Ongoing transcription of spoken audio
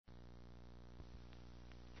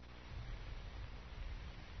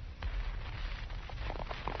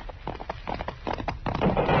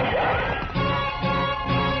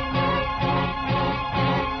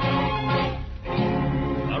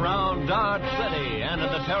City and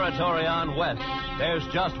in the territory on West, there's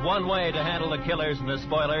just one way to handle the killers and the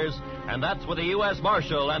spoilers, and that's with the U.S.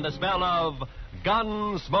 Marshal and the smell of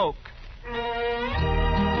gun smoke.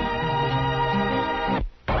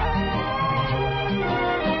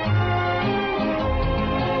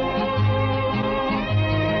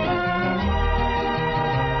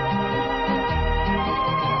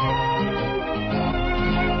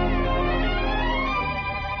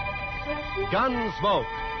 Gunsmoke,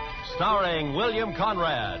 starring William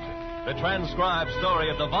Conrad. The transcribed story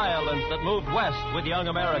of the violence that moved west with young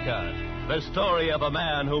America. The story of a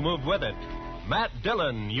man who moved with it. Matt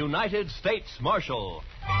Dillon, United States Marshal.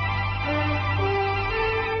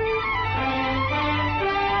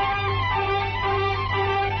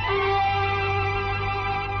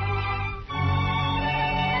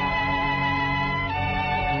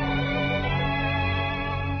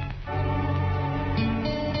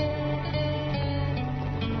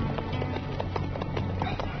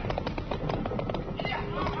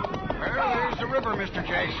 Mr.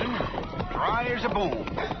 Jackson, dry as a bone.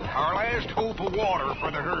 Our last hope of water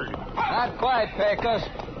for the herd. Not quite, Pecos.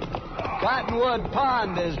 Cottonwood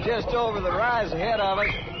Pond is just over the rise ahead of us.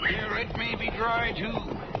 Here, it may be dry, too.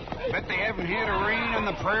 Bet they haven't had a rain on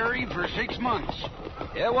the prairie for 6 months.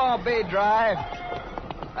 It won't be dry.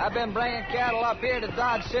 I've been bringing cattle up here to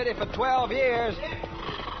Dodge City for 12 years.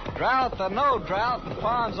 Drought or no drought, the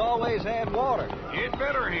pond's always had water. It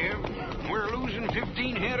better have. We're losing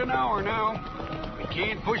 15 head an hour now.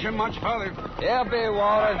 Can't push him much further. There'll be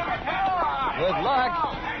water. With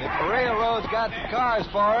luck, if the railroad's got the cars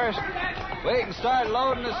for us, we can start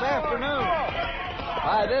loading this afternoon.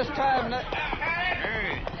 By this time...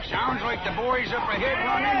 Hey, sounds like the boys up ahead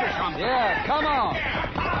run into something. Yeah, come on.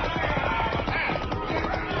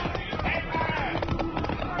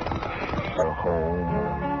 Her home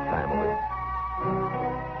and family.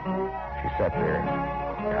 She sat there,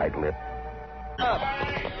 tight-lipped. Up.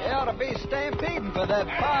 They ought to be stampeding for that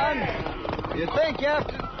pond. You think you have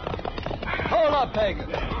to... Hold up, Pecos.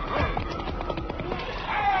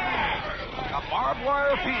 A barbed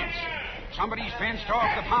wire fence. Somebody's fenced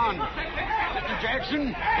off the pond. Mr.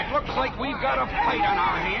 Jackson, it looks like we've got a fight on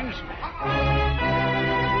our hands.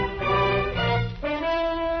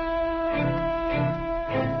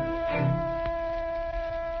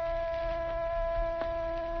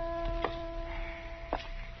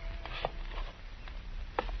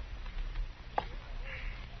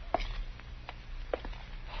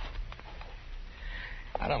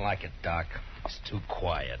 I don't like it, Doc. It's too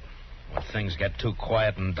quiet. When things get too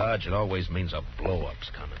quiet in Dodge, it always means a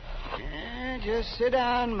blow-up's coming. Just sit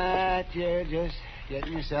down, Matt. You're just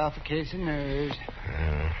getting yourself a case of nerves.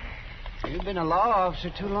 You've been a law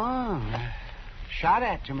officer too long. Shot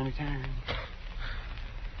at too many times.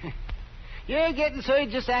 You're getting so you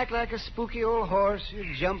just act like a spooky old horse.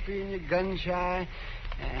 You're jumpy and you're gun-shy.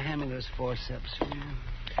 Hand me those forceps. Oh,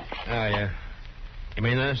 yeah. You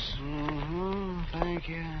mean this? Mm-hmm. Thank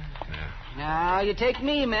you. Yeah. Now, you take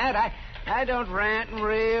me, Matt. I don't rant and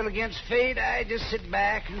rail against fate. I just sit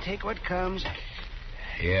back and take what comes.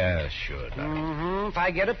 Yeah, sure, Doc. Mm-hmm. If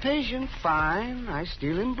I get a patient, fine. I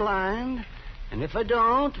steal him blind. And if I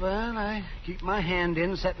don't, well, I keep my hand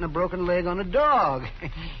in setting a broken leg on a dog.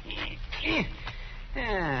 Yeah,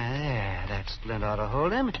 there. That splint ought to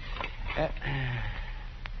hold him.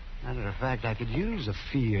 Matter of fact, I could use a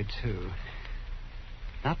fee or two.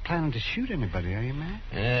 Not planning to shoot anybody, are you, Matt?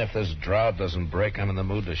 Yeah, if this drought doesn't break, I'm in the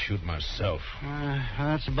mood to shoot myself.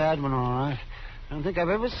 That's a bad one, all right. I don't think I've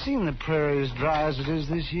ever seen the prairie as dry as it is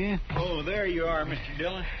this year. Oh, there you are, Mr.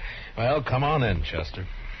 Dillon. Well, come on in, Chester.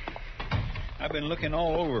 I've been looking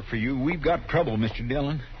all over for you. We've got trouble, Mr.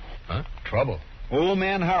 Dillon. Huh? Trouble? Old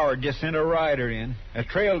man Howard just sent a rider in. A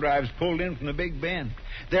trail drive's pulled in from the Big Bend.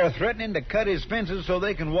 They're threatening to cut his fences so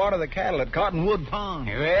they can water the cattle at Cottonwood Pond.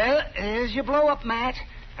 Well, there's your blow-up, Matt.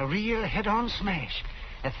 A real head-on smash.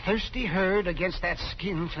 A thirsty herd against that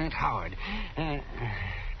skinflint Howard. I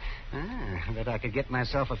bet I could get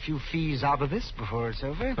myself a few fees out of this before it's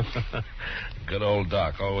over. Good old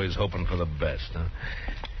Doc, always hoping for the best, huh?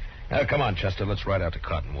 Now, come on, Chester, let's ride out to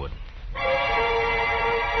Cottonwood.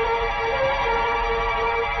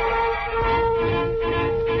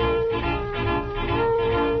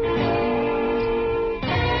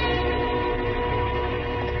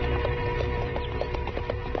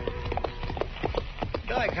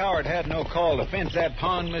 Dyke Howard had no call to fence that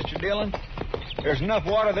pond, Mr. Dillon. There's enough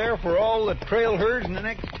water there for all the trail herds in the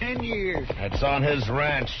next 10 years. That's on his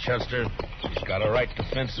ranch, Chester. He's got a right to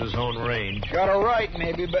fence his own range. Got a right,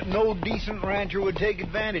 maybe, but no decent rancher would take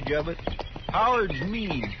advantage of it. Howard's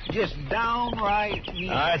mean. Just downright mean.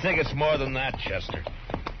 I think it's more than that, Chester.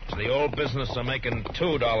 It's the old business of making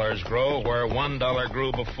 $2 grow where $1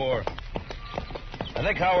 grew before. I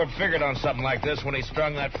think Howard figured on something like this when he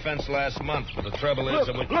strung that fence last month. But the trouble is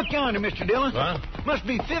that we... Look yonder, Mr. Dillon. Huh? Must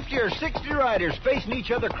be 50 or 60 riders facing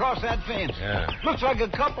each other across that fence. Yeah. Looks like a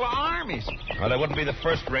couple of armies. Well, that wouldn't be the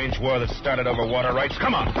first range war that started over water rights.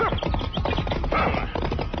 Come on.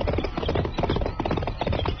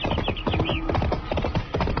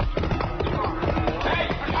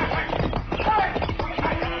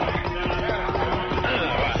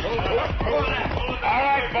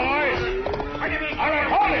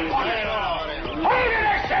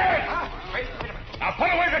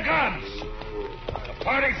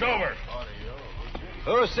 Party's over.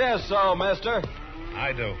 Who says so, mister?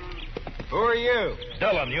 I do. Who are you?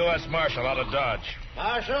 Dillon, U.S. Marshal out of Dodge.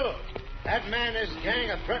 Marshal, that man and his gang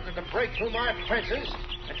are threatening to break through my fences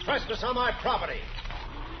and trespass on my property.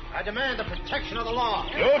 I demand the protection of the law.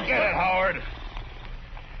 You'll get it, Howard.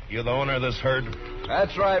 You the owner of this herd?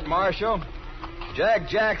 That's right, Marshal. Jack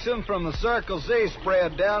Jackson from the Circle Z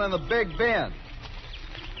spread down in the Big Bend.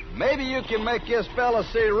 Maybe you can make this fella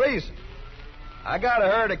see reason. I got a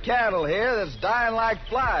herd of cattle here that's dying like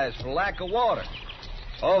flies for lack of water.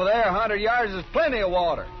 Over there, 100 yards is plenty of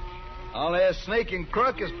water. Only this sneaking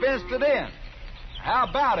crook has fenced it in. How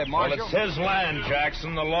about it, Marshal? Well, it's his land,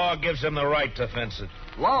 Jackson. The law gives him the right to fence it.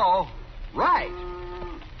 Law? Right.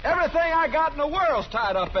 Everything I got in the world's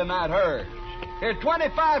tied up in that herd. There are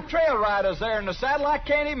 25 trail riders there in the saddle I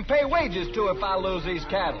can't even pay wages to if I lose these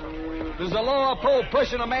cattle. Does the law uphold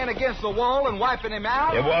pushing a man against the wall and wiping him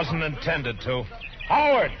out? It wasn't intended to.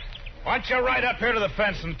 Howard, why don't you ride up here to the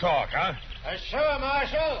fence and talk, huh? Sure,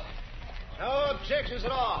 Marshal. No objections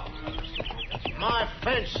at all. My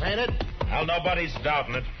fence, ain't it? Well, nobody's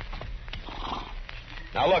doubting it.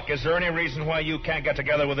 Now, look, is there any reason why you can't get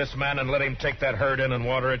together with this man and let him take that herd in and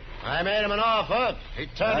water it? I made him an offer. He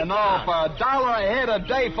turned it An down. offer, $1 a head a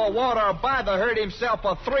day for water, or buy the herd himself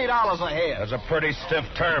for $3 a head. Those are pretty stiff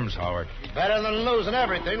terms, Howard. Better than losing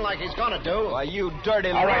everything like he's gonna do. Why, you dirty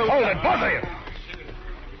All right, loser. hold it, both of you.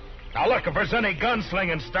 Now, look, if there's any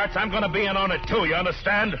gunslinging starts, I'm going to be in on it, too, you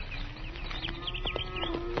understand?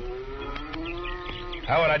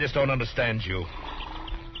 Howard, I just don't understand you.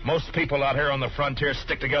 Most people out here on the frontier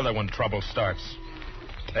stick together when trouble starts.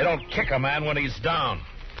 They don't kick a man when he's down.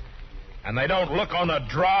 And they don't look on a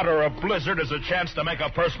drought or a blizzard as a chance to make a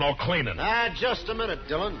personal cleaning. Just a minute,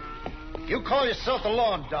 Dillon. You call yourself the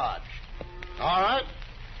law in Dodge. All right.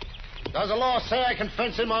 Does the law say I can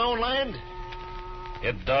fence in my own land?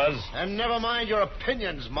 It does. And never mind your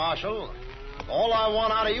opinions, Marshal. All I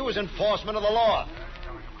want out of you is enforcement of the law.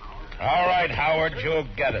 All right, Howard, you'll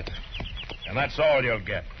get it. And that's all you'll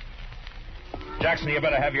get. Jackson, you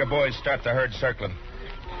better have your boys start the herd circling.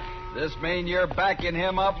 This mean you're backing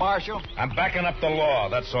him up, Marshal? I'm backing up the law,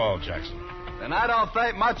 that's all, Jackson. Then I don't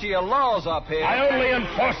think much of your laws up here. I only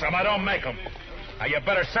enforce them, I don't make them. Now, you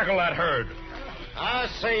better circle that herd. I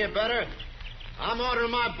say you better. I'm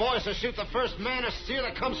ordering my boys to shoot the first man or steer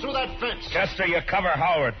that comes through that fence. Chester, you cover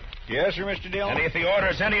Howard. Yes, sir, Mr. Dillon. And if he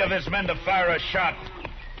orders any of his men to fire a shot,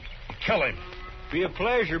 kill him. Be a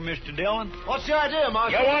pleasure, Mr. Dillon. What's your idea,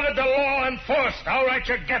 Marshal? You wanted the law enforced. All right,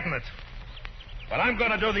 you're getting it. But I'm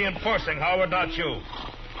going to do the enforcing, Howard, not you.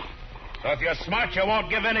 So if you're smart, you won't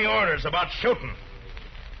give any orders about shooting.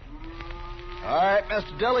 All right,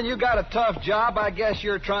 Mr. Dillon, you got a tough job. I guess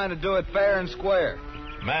you're trying to do it fair and square.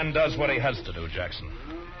 Man does what he has to do, Jackson.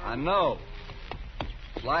 I know.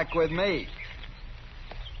 It's like with me.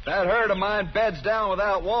 That herd of mine beds down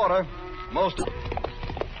without water. Most of...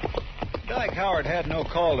 Dyke Howard had no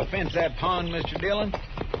call to fence that pond, Mr. Dillon.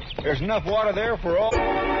 There's enough water there for all...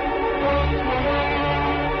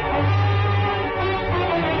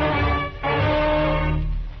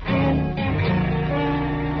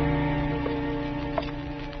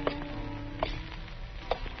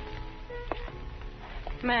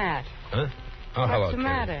 Matt. Huh? Oh, hello, What's the Kitty.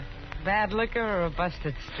 matter? Bad liquor or a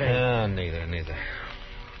busted streak? Neither.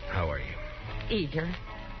 How are you? Eager.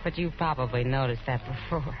 But you probably noticed that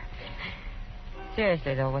before.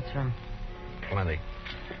 Seriously, though, what's wrong? Plenty.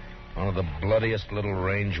 One of the bloodiest little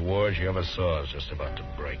range wars you ever saw is just about to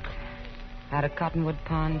break. Out of Cottonwood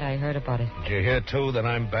Pond, I heard about it. Did you hear, too, that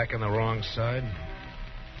I'm back on the wrong side?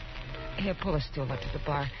 Here, pull a stool up to the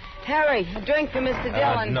bar. Harry, a drink for Mr.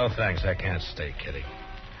 Dillon. No, thanks. I can't stay, Kitty.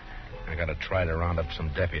 I gotta try to round up some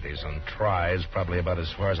deputies, and try is probably about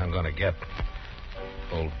as far as I'm gonna get.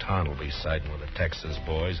 Old Ton will be siding with the Texas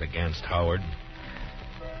boys against Howard.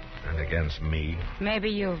 And against me. Maybe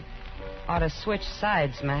you ought to switch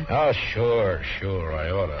sides, Matt. Oh, sure, I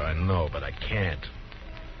oughta. I know, but I can't.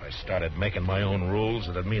 If I started making my own rules,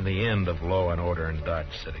 it'd mean the end of law and order in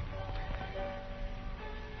Dodge City.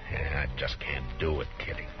 Yeah, I just can't do it,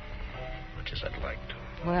 Kitty. Much as I'd like to.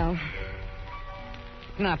 Well,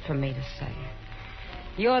 not for me to say.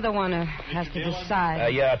 You're the one who has to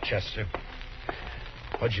decide. Yeah, Chester.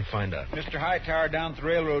 What'd you find out? Mr. Hightower down at the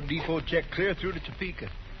railroad depot checked clear through to Topeka.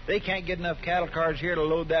 They can't get enough cattle cars here to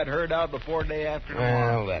load that herd out before day after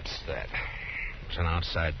tomorrow. Well, that's that. It's an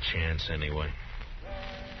outside chance anyway.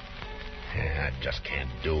 Yeah, I just can't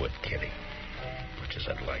do it, Kitty. Much as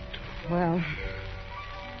I'd like to. Well,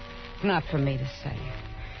 not for me to say.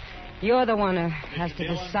 You're the one who has to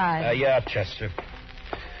decide. Yeah, Chester.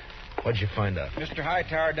 What'd you find out? Mr.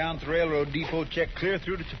 Hightower down at the railroad depot checked clear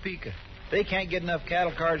through to Topeka. They can't get enough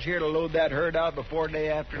cattle cars here to load that herd out before day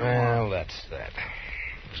after tomorrow. Well, that's that.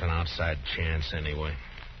 It's an outside chance anyway.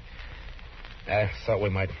 I thought we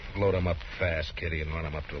might load them up fast, Kitty, and run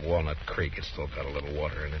them up to Walnut Creek. It's still got a little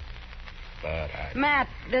water in it. But Matt,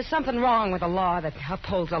 there's something wrong with a law that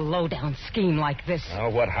upholds a low-down scheme like this.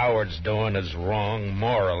 Well, what Howard's doing is wrong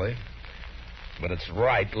morally, but it's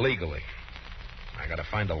right legally. I gotta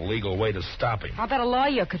find a legal way to stop him. I'll bet a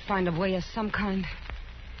lawyer could find a way of some kind.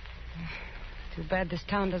 Too bad this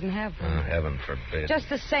town doesn't have one. Heaven forbid. Just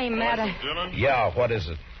the same, Matt. Yeah, what is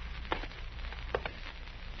it?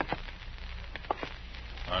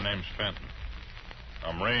 My name's Fenton.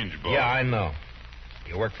 I'm range boss. Yeah, I know.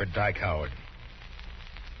 You work for Dyke Howard.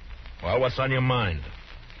 Well, what's on your mind?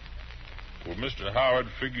 Well, Mr. Howard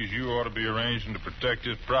figures you ought to be arranging to protect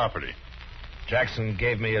his property. Jackson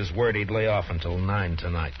gave me his word he'd lay off until 9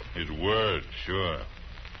 tonight. His word, sure.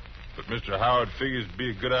 But Mr. Howard figures it'd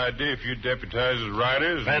be a good idea if you deputize as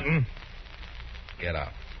riders. Fenton, get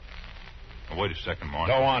out. Now, wait a second,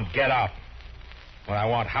 Marshal. Go on, get out. When I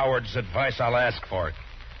want Howard's advice, I'll ask for it.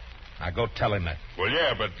 Now go tell him that. Well,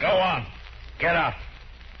 yeah, but... Go on. Get out.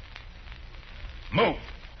 Move.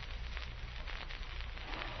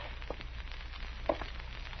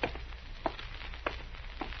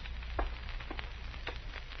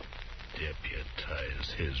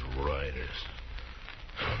 Deputize his riders.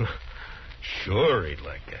 Sure, he'd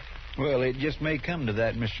like that. Well, it just may come to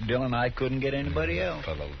that, Mr. Dillon. I couldn't get anybody else.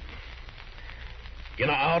 Fellow. You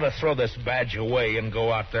know, I ought to throw this badge away and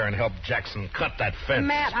go out there and help Jackson cut that fence.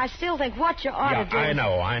 Matt, I still think what you ought to do... I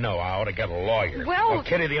know. I ought to get a lawyer. Well,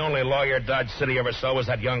 Kitty, the only lawyer Dodge City ever saw was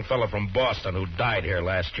that young fella from Boston who died here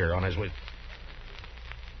last year on his way...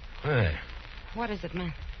 Hey. What is it,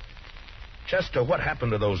 Matt? Chester, what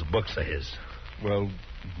happened to those books of his? Well,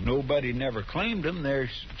 nobody never claimed them. They're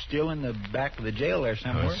still in the back of the jail there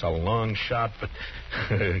somewhere. It's a long shot, but...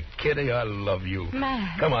 Kitty, I love you.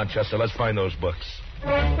 Matt. Come on, Chester, let's find those books. I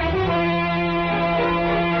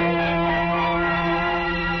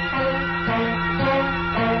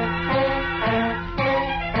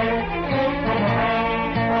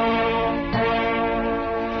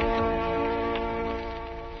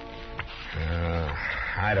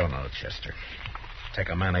don't know, Chester. Take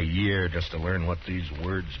a man a year just to learn what these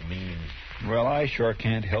words mean. Well, I sure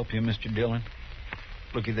can't help you, Mr. Dillon.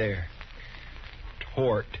 Looky there.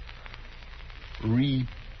 Tort.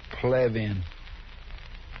 Replevin.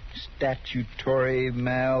 Statutory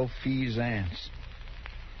malfeasance.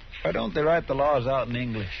 Why don't they write the laws out in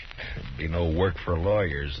English? There'd be no work for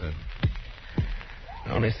lawyers then.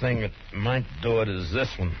 The only thing that might do it is this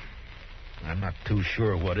one. I'm not too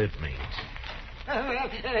sure what it means.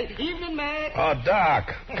 Evening, Matt. Oh,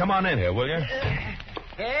 Doc, come on in here, will you?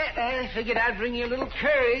 I figured I'd bring you a little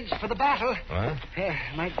courage for the battle. What?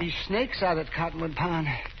 Might be snakes out at Cottonwood Pond.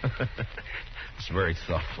 It's very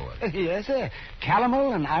thoughtful. Yes, sir.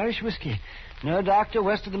 Calomel and Irish whiskey. No doctor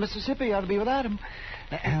west of the Mississippi ought to be without him.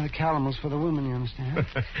 The calomel's for the women, you understand?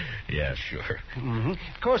 Yeah, sure. Mm-hmm.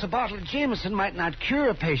 Of course, a bottle of Jameson might not cure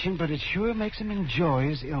a patient, but it sure makes him enjoy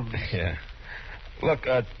his illness. Yeah. Look,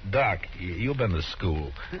 Doc, you've been to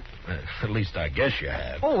school. At least I guess you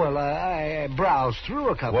have. Oh, well, I browsed through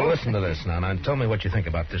a couple. Well, listen to this now, and tell me what you think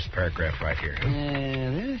about this paragraph right here.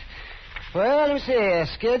 This? Well, let me see. A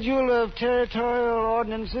schedule of territorial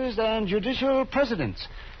ordinances and judicial precedents.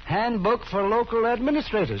 Handbook for local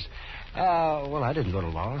administrators. Well, I didn't go to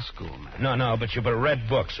law school, man. No, but you've read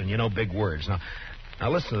books and you know big words. Now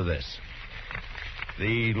listen to this.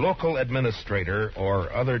 The local administrator or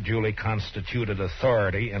other duly constituted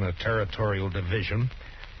authority in a territorial division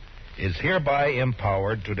is hereby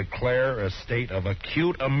empowered to declare a state of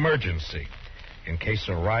acute emergency in case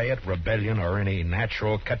of riot, rebellion, or any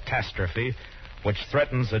natural catastrophe which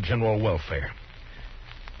threatens the general welfare.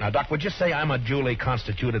 Now, Doc, would you say I'm a duly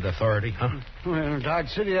constituted authority, huh? Well, in Dodge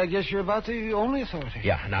City, I guess you're about the only authority.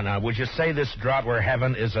 Yeah. Now, would you say this drought we're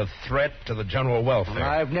having is a threat to the general welfare? Well,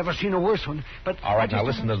 I've never seen a worse one, but... All right, now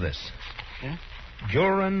listen to this. Yeah?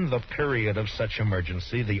 During the period of such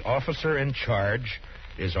emergency, the officer in charge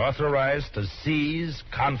is authorized to seize,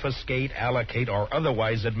 confiscate, allocate, or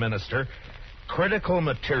otherwise administer critical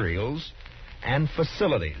materials and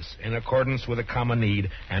facilities in accordance with a common need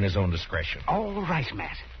and his own discretion. All right,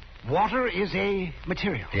 Matt. Water is a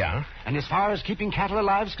material. Yeah? And as far as keeping cattle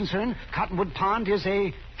alive is concerned, Cottonwood Pond is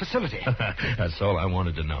a facility. That's all I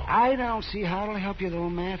wanted to know. I don't see how it'll help you, though,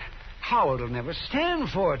 Matt. Howard will never stand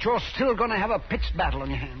for it. You're still going to have a pitched battle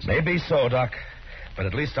on your hands. Maybe so, Doc. But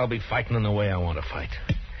at least I'll be fighting in the way I want to fight.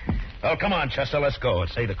 Well, come on, Chester, let's go.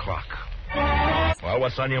 It's 8 o'clock. Well,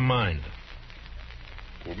 what's on your mind?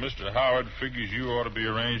 Well, Mr. Howard figures you ought to be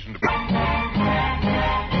arranging to...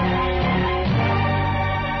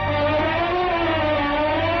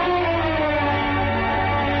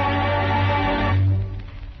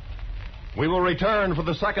 We will return for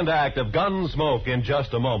the second act of Gunsmoke in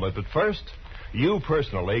just a moment. But first, you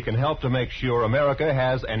personally can help to make sure America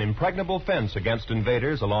has an impregnable fence against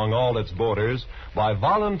invaders along all its borders by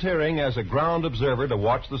volunteering as a ground observer to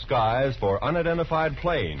watch the skies for unidentified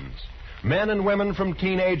planes. Men and women from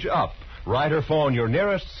teenage up. Write or phone your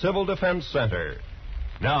nearest Civil Defense Center.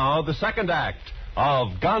 Now, the second act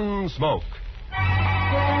of Gunsmoke.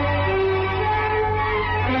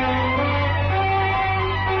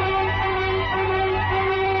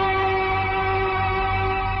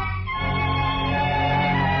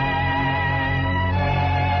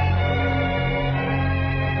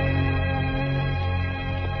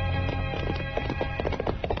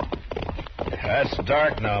 It's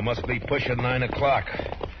dark now. Must be pushing 9 o'clock.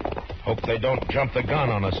 Hope they don't jump the gun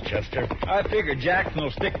on us, Chester. I figure Jackson will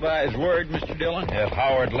stick by his word, Mr. Dillon. If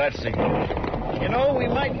Howard lets him. You know, we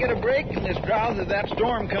might get a break in this drought if that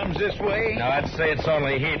storm comes this way. Now, I'd say it's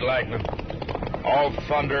only heat lightning. All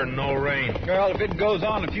thunder, no rain. Well, if it goes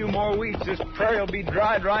on a few more weeks, this prairie will be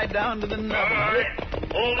dried right down to the All nubbin. right,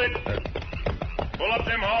 hold it. Pull up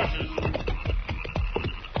them horses.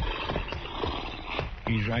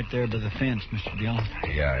 He's right there by the fence, Mr. Dillon.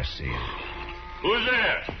 Yeah, I see him. Who's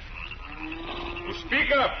there? Well,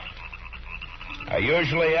 speak up. I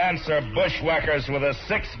usually answer bushwhackers with a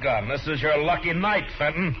 6-gun. This is your lucky night,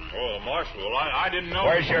 Fenton. Oh, Marshal, I didn't know...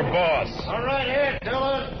 Where's your boss? All right here,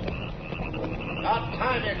 Dillon. About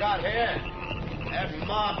time you got here. That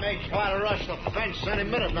mob may try to rush the fence any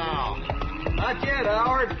minute now. Not yet,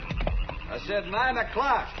 Howard. I said 9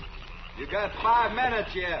 o'clock. You got 5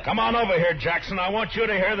 minutes yet. Come on over here, Jackson. I want you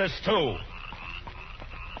to hear this, too.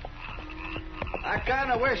 I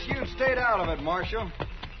kind of wish you'd stayed out of it, Marshal.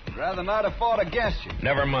 I'd rather not have fought against you.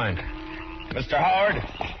 Never mind. Mr. Howard,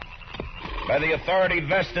 by the authority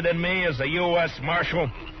vested in me as a U.S.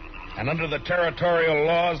 Marshal, and under the territorial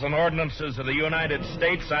laws and ordinances of the United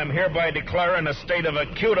States, I'm hereby declaring a state of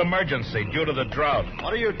acute emergency due to the drought.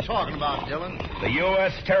 What are you talking about, Dillon? The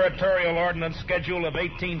U.S. Territorial Ordinance Schedule of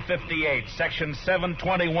 1858, Section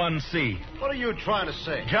 721C. What are you trying to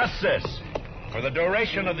say? Just this. For the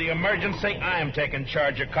duration of the emergency, I am taking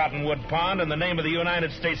charge of Cottonwood Pond in the name of the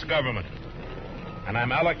United States government. And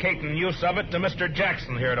I'm allocating use of it to Mr.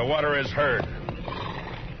 Jackson here to water his herd.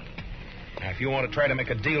 Now, if you want to try to make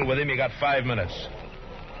a deal with him, you got 5 minutes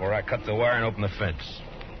before I cut the wire and open the fence.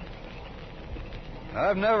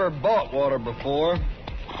 I've never bought water before,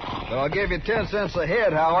 but I'll give you 10 cents a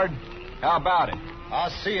head, Howard. How about it? I'll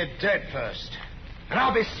see you dead first. And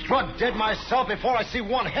I'll be struck dead myself before I see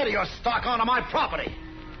one head of your stock onto my property.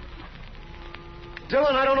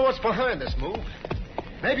 Dillon, I don't know what's behind this move.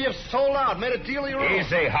 Maybe you've sold out, made a deal of your own.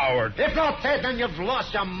 Easy, Howard. If not that, then you've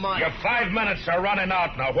lost your mind. Your 5 minutes are running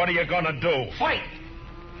out now. What are you going to do? Fight!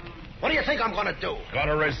 What do you think I'm going to do? Going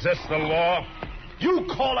to resist the law? You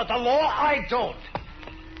call it the law, I don't.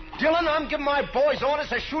 Dillon, I'm giving my boys orders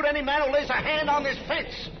to shoot any man who lays a hand on this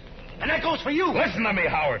fence. And that goes for you. Listen to me,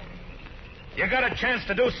 Howard. You got a chance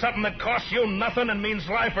to do something that costs you nothing and means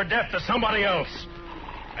life or death to somebody else.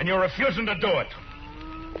 And you're refusing to do it.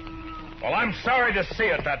 Well, I'm sorry to see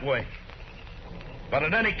it that way. But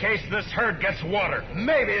in any case, this herd gets water.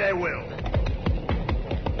 Maybe they will.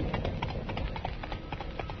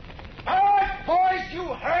 All right, boys, you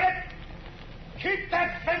heard it. Keep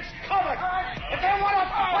that fence covered. If they want to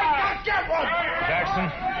fight, they'll get one. Jackson,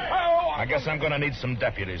 I guess I'm going to need some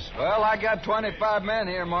deputies. Well, I got 25 men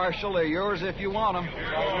here, Marshal. They're yours if you want them.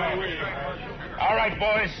 All right,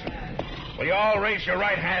 boys. Will you all raise your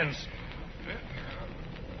right hands?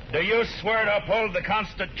 Do you swear to uphold the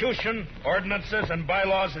Constitution, ordinances, and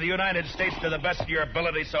bylaws of the United States to the best of your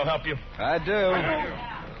ability, so help you? I do.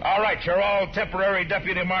 All right, you're all temporary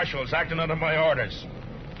deputy marshals acting under my orders.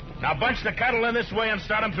 Now bunch the cattle in this way and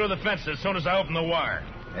start them through the fence as soon as I open the wire.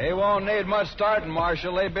 They won't need much starting,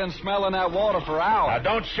 Marshal. They've been smelling that water for hours.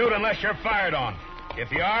 Now don't shoot unless you're fired on.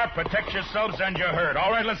 If you are, protect yourselves and your herd.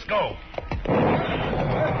 All right, let's go.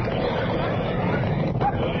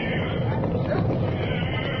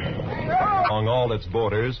 Along all its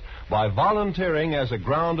borders by volunteering as a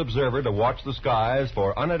ground observer to watch the skies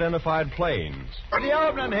for unidentified planes. For the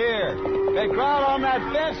opening here. They crowd on that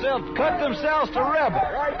fence, they'll cut themselves to ribbons.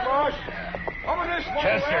 Right, boss. Over this way.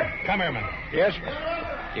 Chester, come here, man. Yes?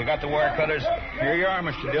 You got the wire cutters? Here you are,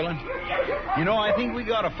 Mr. Dillon. You know, I think we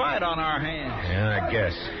got a fight on our hands. Yeah, I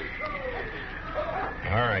guess.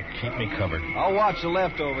 All right, keep me covered. I'll watch the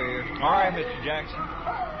left over here. All right, Mr. Jackson.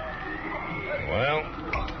 Well,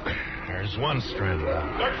 there's one strand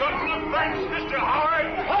out. They're cutting the fence, Mr. Howard.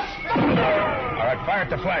 All right, fire at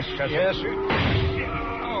the flash, Chester. Yes, sir.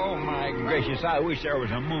 Oh, my gracious, I wish there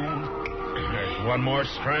was a moon. There's one more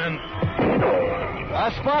strand.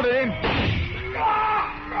 I spotted him.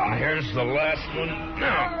 And here's the last one.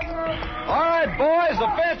 Now. All right, boys, the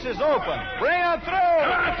fence is open. Bring them through.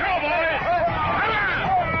 Through, boys.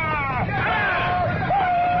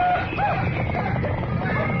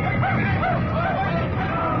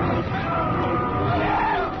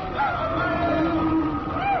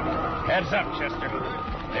 Heads up, Chester.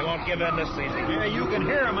 They won't give in this easy. Yeah, you can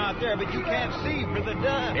hear them out there, but you can't see for the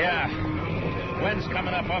dust. Yeah. Wind's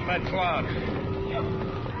coming up off that cloud.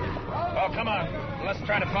 Oh, come on. Let's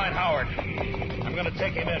try to find Howard. I'm going to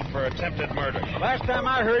take him in for attempted murder. Last time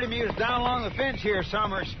I heard him, he was down along the fence here,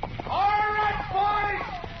 Summers. All right, boys!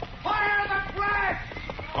 Fire the flash!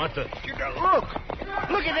 What the? Look!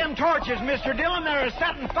 Look at them torches, Mr. Dillon. They're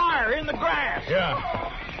setting fire in the grass. Yeah.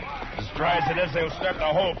 As dry as it is, they'll start the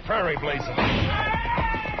whole prairie blazing.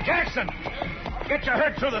 Jackson! Get your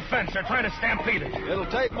herd through the fence. They're trying to stampede it. It'll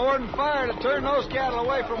take more than fire to turn those cattle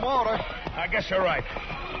away from water. I guess you're right.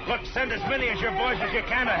 Look, send as many as your boys as you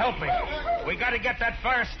can to help me. We got to get that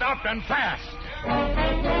fire stopped and fast.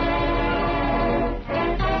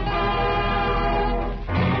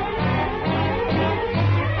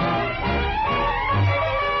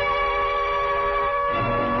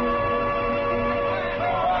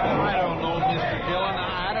 I don't know, Mr. Dillon.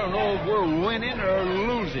 I don't know if we're winning or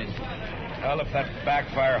losing. Well, if that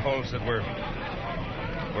backfire holds it, we're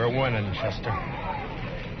winning, Chester.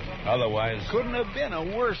 Otherwise... Couldn't have been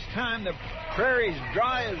a worse time. The prairie's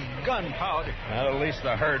dry as gunpowder. Well, at least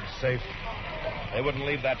the herd's safe. They wouldn't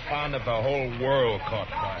leave that pond if the whole world caught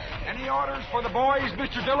fire. Any orders for the boys,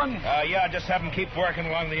 Mr. Dillon? Yeah, just have them keep working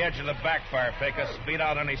along the edge of the backfire, Pecos. Beat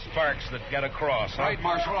out any sparks that get across. Huh? Right,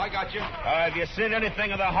 Marshal, I got you. Have you seen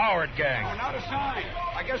anything of the Howard gang? Oh, not a sign.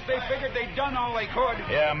 I guess they figured they'd done all they could.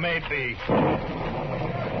 Yeah, maybe.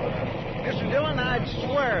 Mr. Dillon, I'd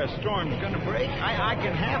swear a storm's going to break. I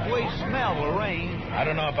can halfway smell the rain. I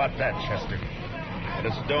don't know about that, Chester. But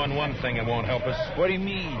it's doing one thing it won't help us. What do you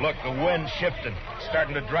mean? Look, the wind's shifting,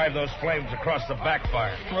 starting to drive those flames across the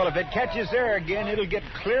backfire. Well, if it catches there again, it'll get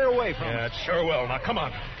clear away from Yeah, us. it sure will. Now, come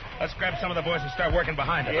on. Let's grab some of the boys and start working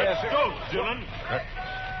behind it. Yes, sir. Go, Dillon.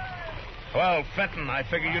 Well, Fenton, I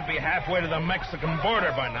figured you'd be halfway to the Mexican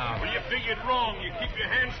border by now. Well, you figured wrong. You keep your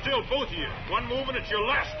hands still, both of you. One move and it's your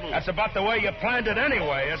last move. That's about the way you planned it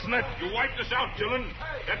anyway, isn't it? You wiped us out, Dillon.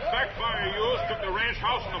 That backfire of yours took the ranch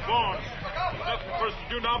house and the barns. There's nothing for us to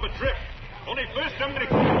do now but trip. Only first I'm going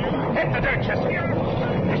to kill you. Hit the dirt, Chester.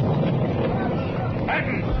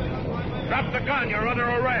 Fenton, drop the gun. You're under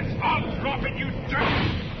arrest. I'll drop it, you dirt.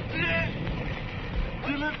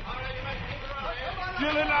 Dillon.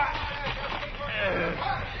 Dillon,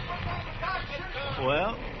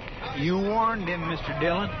 Well, you warned him, Mr.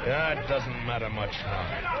 Dillon. Yeah, it doesn't matter much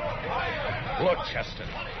now. Look, Chester.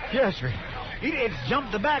 Yes, sir. It's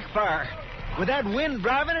jumped the backfire. With that wind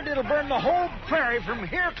driving it, it'll burn the whole prairie from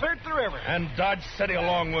here clear to the river. And Dodge City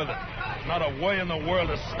along with it. Not a way in the world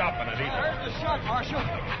of stopping it either. There's the shot, Marshal.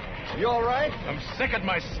 You all right? I'm sick at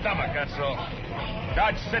my stomach, that's all.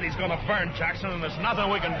 Dodge City's gonna burn, Jackson, and there's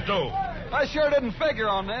nothing we can do. I sure didn't figure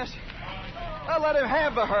on this. I let him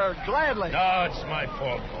have the herd, gladly. No, it's my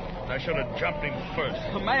fault. I should have jumped him first.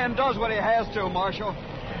 A man does what he has to, Marshal.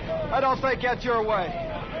 I don't think that's your way.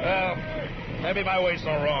 Well, maybe my way's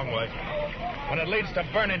the wrong way. When it leads to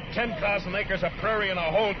burning 10,000 acres of prairie in a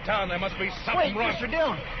whole town, there must be something Wait, wrong. Mr.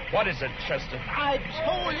 Dillon. What is it, Chester? I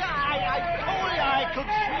told you, I could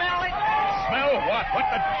smell it. Smell what? What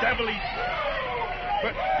the devil?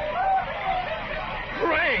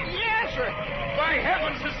 Rain! Yes, sir. by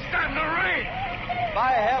heavens, it's starting to rain.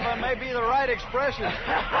 By heaven may be the right expression.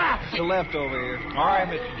 It's the left over here. All right,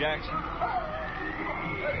 Mr. Jackson.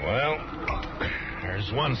 Well,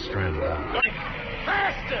 there's one stranded out.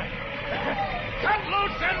 Faster! Cut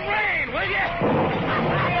loose and rain, will you?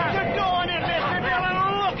 What you doing in, Mr. Dillon?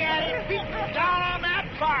 Look at him. He's down on that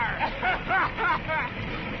bar.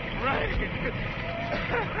 Right.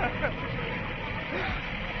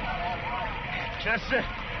 Chester,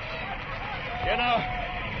 you know,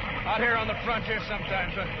 out here on the frontier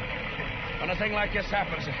sometimes, when a thing like this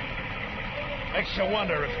happens, it makes you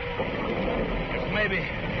wonder if maybe...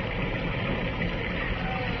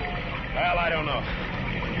 Well, I don't know.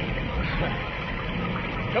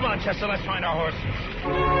 Come on, Chester, let's find our horses.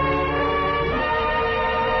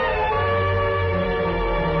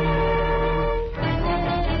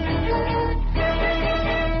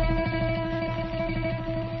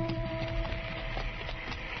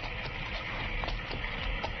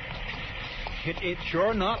 It's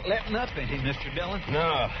sure not letting up any, Mr. Dillon.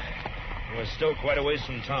 No. We're still quite a ways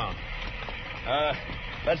from town.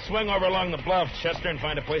 Let's swing over along the bluff, Chester, and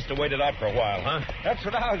find a place to wait it out for a while, huh? That's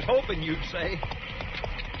what I was hoping you'd say.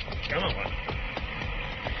 Come on.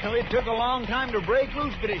 Well, it took a long time to break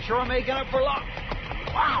loose, but it's sure making up for lost.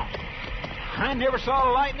 Wow! I never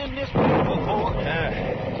saw lightning this big before.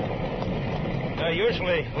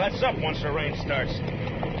 Usually lets up once the rain starts.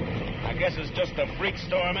 I guess it's just a freak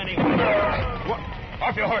storm anyway. What?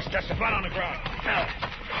 Off your horse, Chester, flat on the ground.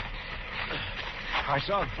 I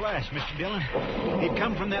saw it flash, Mr. Dillon. It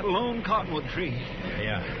come from that lone cottonwood tree.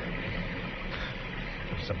 Yeah.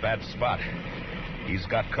 It's a bad spot. He's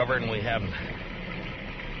got cover and we haven't.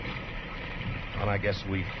 Well, I guess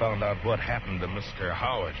we found out what happened to Mr.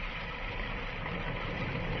 Howard.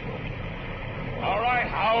 All right,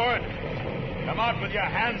 Howard. Come out with your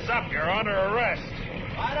hands up. You're under arrest.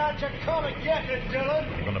 Why don't you come and get it, Dillon?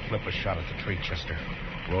 I'm going to flip a shot at the tree, Chester.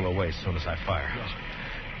 Roll away as soon as I fire. Yes.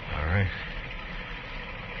 All right.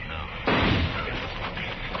 Now.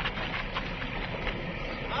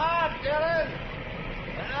 Ah, Dillon!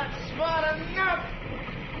 You're not smart enough!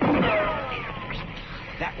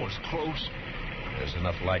 That was close. There's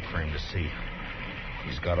enough light for him to see.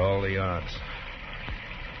 He's got all the odds.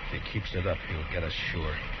 If he keeps it up, he'll get us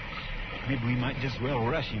sure. Maybe we might just well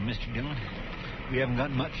rush him, Mr. Dillon. We haven't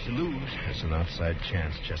got much to lose. There's an outside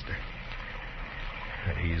chance, Chester.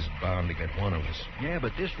 He's bound to get one of us. Yeah,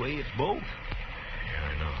 but this way it's both. Yeah,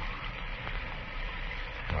 I know.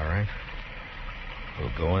 All right.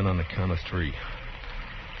 We'll go in on the count of 3.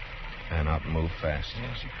 Fan out and move fast.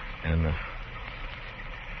 Yes, sir. And,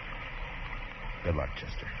 good luck,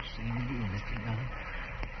 Chester. Same to you, Mr. Dillon.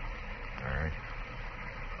 All right.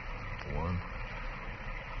 1,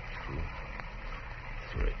 2,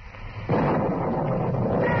 3.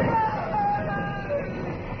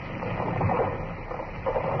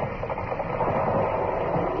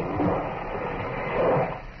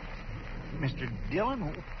 Mr. Dillon,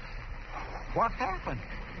 what happened?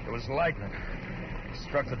 It was lightning. It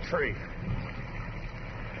struck the tree.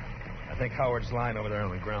 I think Howard's lying over there on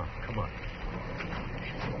the ground. Come on.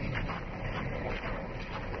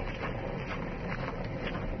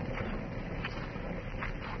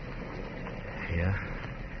 Yeah.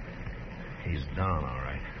 He's down, all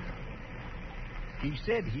right. He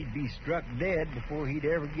said he'd be struck dead before he'd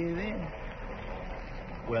ever give in.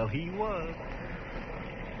 Well, he was.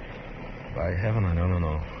 By heaven, I don't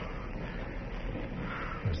know.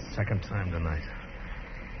 The second time tonight.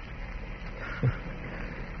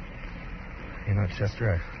 You know,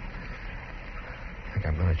 Chester, I think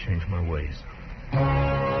I'm going to change my ways.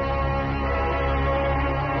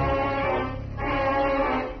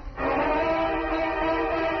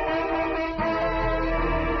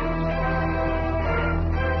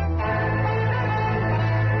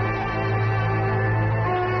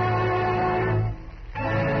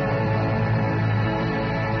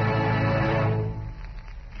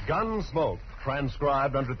 Gunsmoke,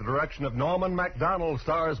 transcribed under the direction of Norman MacDonald,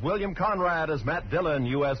 stars William Conrad as Matt Dillon,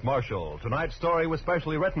 U.S. Marshal. Tonight's story was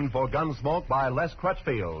specially written for Gunsmoke by Les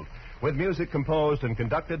Crutchfield, with music composed and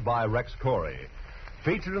conducted by Rex Corey.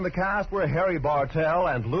 Featured in the cast were Harry Bartell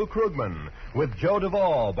and Lou Krugman, with Joe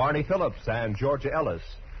Duvall, Barney Phillips, and Georgia Ellis.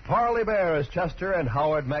 Parley Bear as Chester and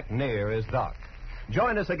Howard McNear as Doc.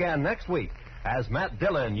 Join us again next week as Matt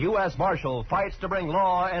Dillon, U.S. Marshal, fights to bring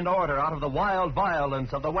law and order out of the wild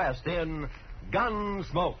violence of the West in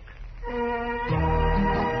Gunsmoke.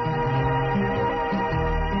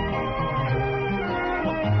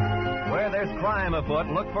 Where there's crime afoot,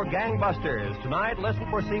 look for Gangbusters. Tonight, listen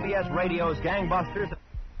for CBS Radio's Gangbusters.